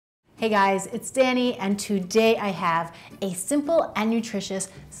Hey guys, it's Danny, and today I have a simple and nutritious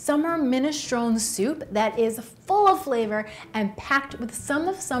summer minestrone soup that is full of flavor and packed with some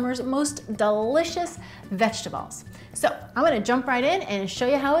of summer's most delicious vegetables. So I'm gonna jump right in and show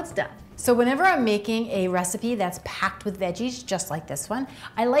you how it's done. So whenever I'm making a recipe that's packed with veggies, just like this one,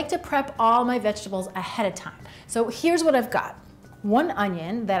 I like to prep all my vegetables ahead of time. So here's what I've got. One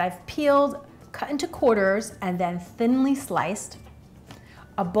onion that I've peeled, cut into quarters, and then thinly sliced.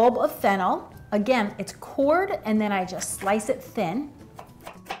 A bulb of fennel, again, it's cored and then I just slice it thin.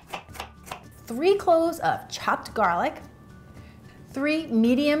 3 cloves of chopped garlic. 3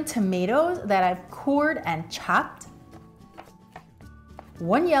 medium tomatoes that I've cored and chopped.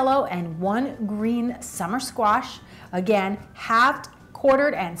 1 yellow and 1 green summer squash, again, halved,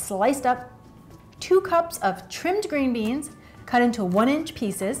 quartered, and sliced up. 2 cups of trimmed green beans, cut into 1-inch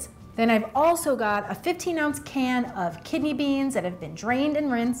pieces. Then I've also got a 15-ounce can of kidney beans that have been drained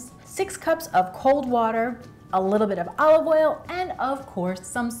and rinsed, 6 cups of cold water, a little bit of olive oil, and of course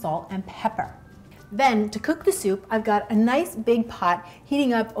some salt and pepper. Then to cook the soup, I've got a nice big pot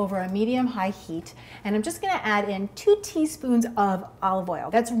heating up over a medium-high heat, and I'm just gonna add in 2 teaspoons of olive oil.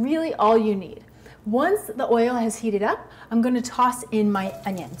 That's really all you need. Once the oil has heated up, I'm gonna toss in my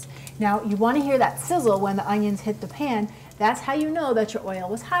onions. Now, you wanna hear that sizzle when the onions hit the pan. That's how you know that your oil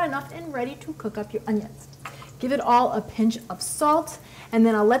was hot enough and ready to cook up your onions. Give it all a pinch of salt, and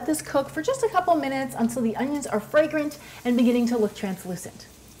then I'll let this cook for just a couple minutes until the onions are fragrant and beginning to look translucent.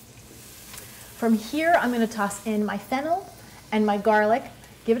 From here, I'm gonna toss in my fennel and my garlic,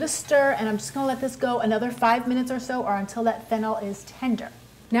 give it a stir, and I'm just gonna let this go another 5 minutes or so, or until that fennel is tender.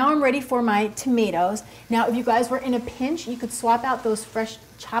 Now I'm ready for my tomatoes. Now, if you guys were in a pinch, you could swap out those fresh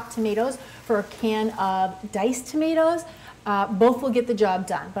chopped tomatoes for a can of diced tomatoes. Both will get the job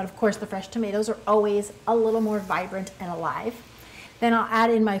done, but of course the fresh tomatoes are always a little more vibrant and alive. Then I'll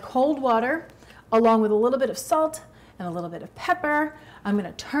add in my cold water along with a little bit of salt and a little bit of pepper. I'm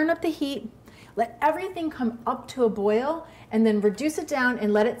gonna turn up the heat, let everything come up to a boil, and then reduce it down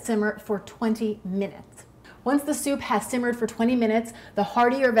and let it simmer for 20 minutes. Once the soup has simmered for 20 minutes, the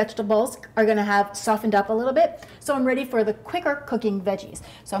heartier vegetables are gonna have softened up a little bit, so I'm ready for the quicker cooking veggies.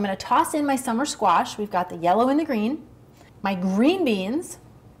 So I'm gonna toss in my summer squash. We've got the yellow and the green, my green beans,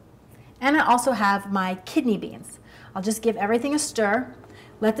 and I also have my kidney beans. I'll just give everything a stir,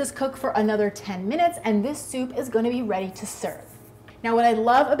 let this cook for another 10 minutes, and this soup is gonna be ready to serve. Now, what I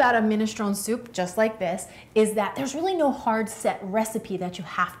love about a minestrone soup, just like this, is that there's really no hard set recipe that you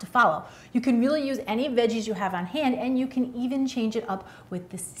have to follow. You can really use any veggies you have on hand, and you can even change it up with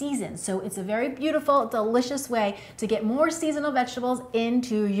the season. So it's a very beautiful, delicious way to get more seasonal vegetables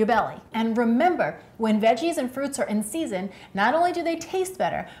into your belly. And remember, when veggies and fruits are in season, not only do they taste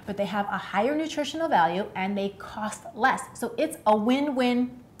better, but they have a higher nutritional value and they cost less. So it's a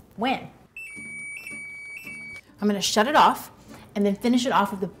win-win-win. I'm gonna shut it off and then finish it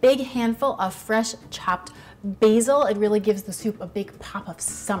off with a big handful of fresh chopped basil. It really gives the soup a big pop of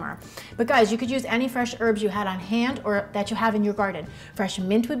summer. But guys, you could use any fresh herbs you had on hand or that you have in your garden. Fresh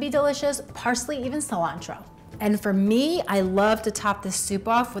mint would be delicious, parsley, even cilantro. And for me, I love to top this soup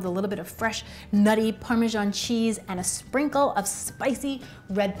off with a little bit of fresh, nutty Parmesan cheese and a sprinkle of spicy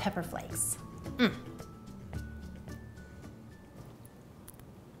red pepper flakes.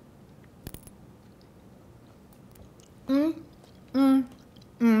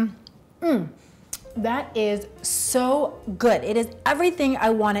 That is so good. It is everything I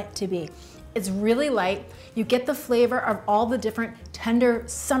want it to be. It's really light. You get the flavor of all the different tender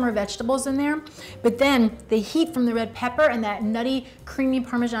summer vegetables in there, but then the heat from the red pepper and that nutty, creamy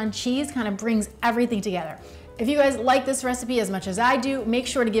Parmesan cheese kind of brings everything together. If you guys like this recipe as much as I do, make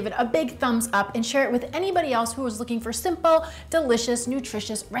sure to give it a big thumbs up and share it with anybody else who is looking for simple, delicious,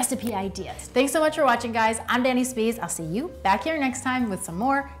 nutritious recipe ideas. Thanks so much for watching, guys. I'm Danny Spies. I'll see you back here next time with some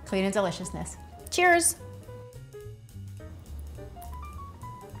more clean and deliciousness. Cheers.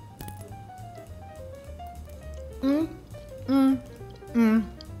 Damn,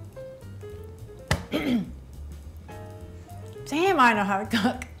 I know how to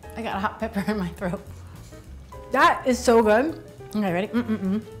cook. I got a hot pepper in my throat. That is so good. Okay, ready?